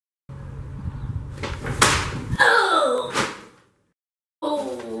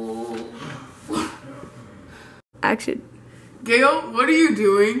action. Gayle, what are you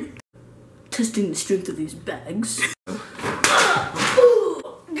doing? Testing the strength of these bags.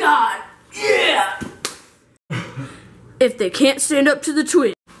 Oh, God, yeah! If they can't stand up to the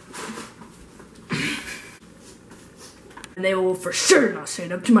twin, they will for sure not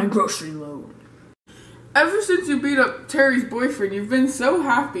stand up to my grocery load. Ever since you beat up Terry's boyfriend, you've been so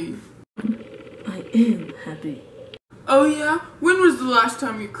happy. I am happy. Oh yeah? When was the last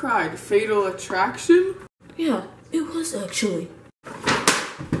time you cried? Fatal Attraction? Yeah, it was actually.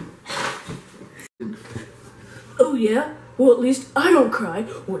 Oh yeah? Well, at least I don't cry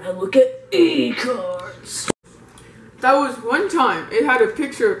when I look at e-cards. That was one time. It had a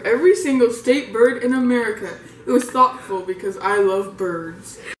picture of every single state bird in America. It was thoughtful because I love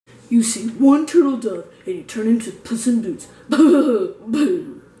birds. You see one turtle dove and you turn into Puss in Boots. Boo,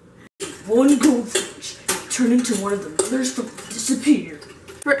 boo. One goldfinch and you turn into one of the mothers from Disappear.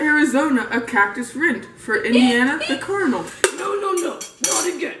 For Arizona, a cactus wren. For Indiana, the cardinal. No, not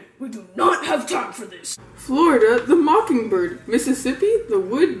again. We do not have time for this. Florida, the mockingbird. Mississippi, the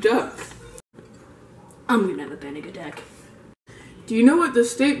wood duck. I'm gonna have a panic attack. Do you know what the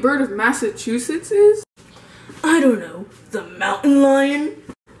state bird of Massachusetts is? I don't know. The mountain lion?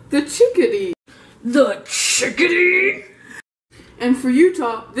 The chickadee. The chickadee? And for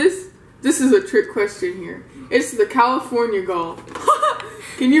Utah, this is a trick question here. It's the California gull.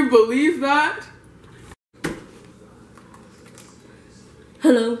 Can you believe that?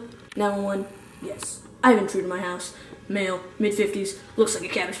 Hello, 911. Yes, I have intruder in my house. Male, mid-50s, looks like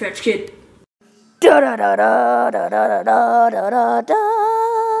a Cabbage Patch Kid. So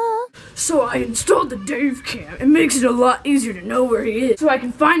I installed the Dave cam. It makes it a lot easier to know where he is, so I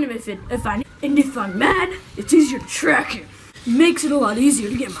can find him if I'm mad, it's easier to track him. It makes it a lot easier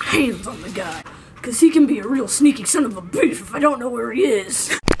to get my hands on the guy, cause he can be a real sneaky son of a bitch if I don't know where he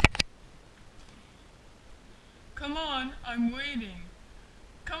is. Come on, I'm waiting.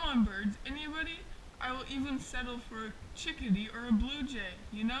 Come on, birds. Anybody? I will even settle for a chickadee or a blue jay,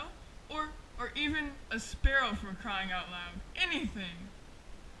 you know? Or even a sparrow for crying out loud. Anything.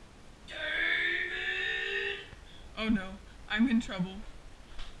 David! Oh no, I'm in trouble.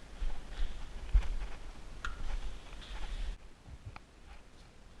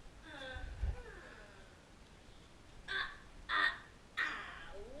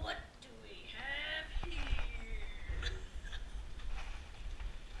 What do we have here?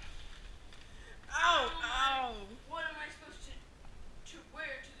 Ow! Ow! What am I supposed to wear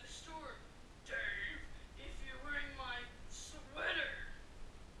to the store, Dave, if you're wearing my sweater?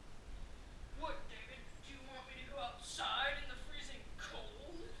 What, David? Do you want me to go outside in the freezing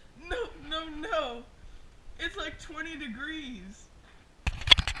cold? No. It's like 20 degrees.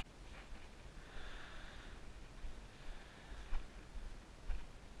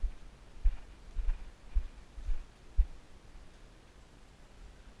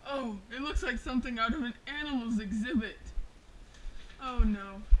 Oh, it looks like something out of an animals exhibit. Oh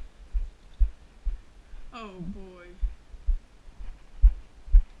no. Oh boy.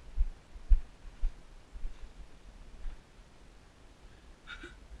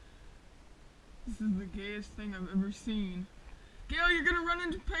 This is the gayest thing I've ever seen. Gayle, you're gonna run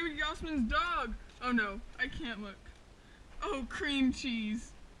into Peggy Gossman's dog! Oh no, I can't look. Oh, cream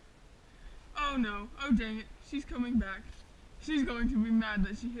cheese. Oh no, oh dang it, she's coming back. She's going to be mad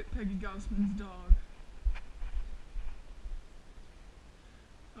that she hit Peggy Gossman's dog.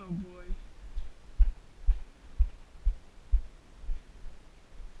 Oh boy.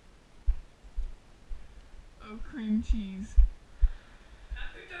 Oh, cream cheese.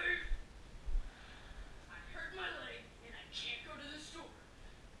 Happy Dave! I hurt my leg and I can't go to the store.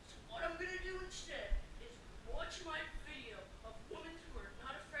 So what I'm gonna do instead is watch my video of women who are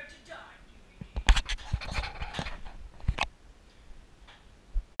not afraid to die DVD.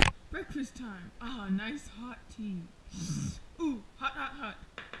 Breakfast time. Ah, nice hot tea. Ooh, hot.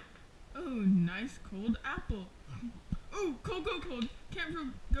 Oh, nice cold apple. Ooh, cold. Can't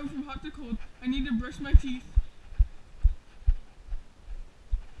go from hot to cold. I need to brush my teeth.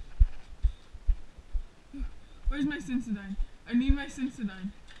 Where's my Sensodyne? I need my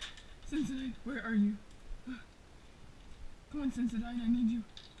Sensodyne. Sensodyne, where are you? Come on, Sensodyne, I need you.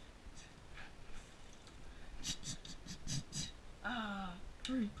 Ah,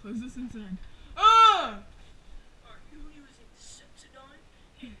 hurry, close the Sensodyne. Ah! Are you using Sensodyne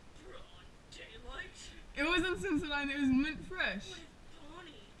in broad daylight? It wasn't Sensodyne, it was Mint Fresh. With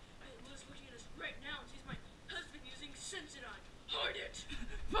Bonnie. I was looking at us right now and sees my husband using Sensodyne. Hide it!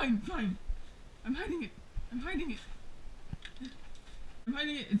 Fine. I'm hiding it.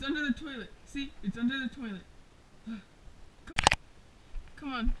 It's under the toilet. See? It's under the toilet.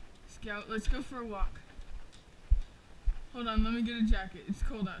 Come on, Scout. Let's go for a walk. Hold on, let me get a jacket. It's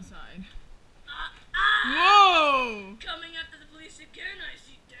cold outside. Whoa! Coming after the police again, I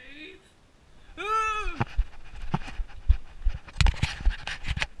see Dave.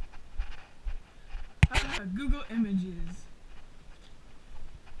 Google Images.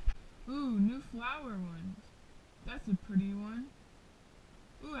 Ooh, new flower ones. That's a pretty one.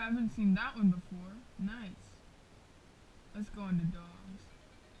 Ooh, I haven't seen that one before. Nice. Let's go into dogs.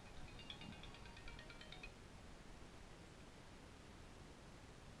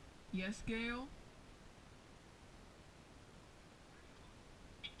 Yes, Gayle?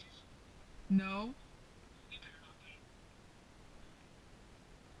 No?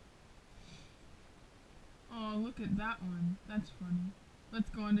 Oh, look at that one. That's funny. Let's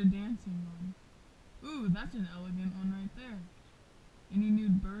go into dancing one. Ooh, that's an elegant one right there. Any new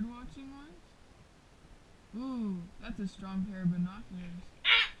bird watching ones? Ooh, that's a strong pair of binoculars.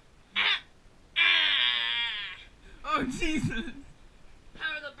 Oh, Jesus!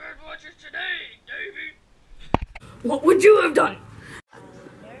 How are the bird watchers today, Davey? What would you have done?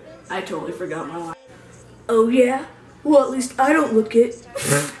 I totally forgot my line. Oh yeah? Well, at least I don't look it.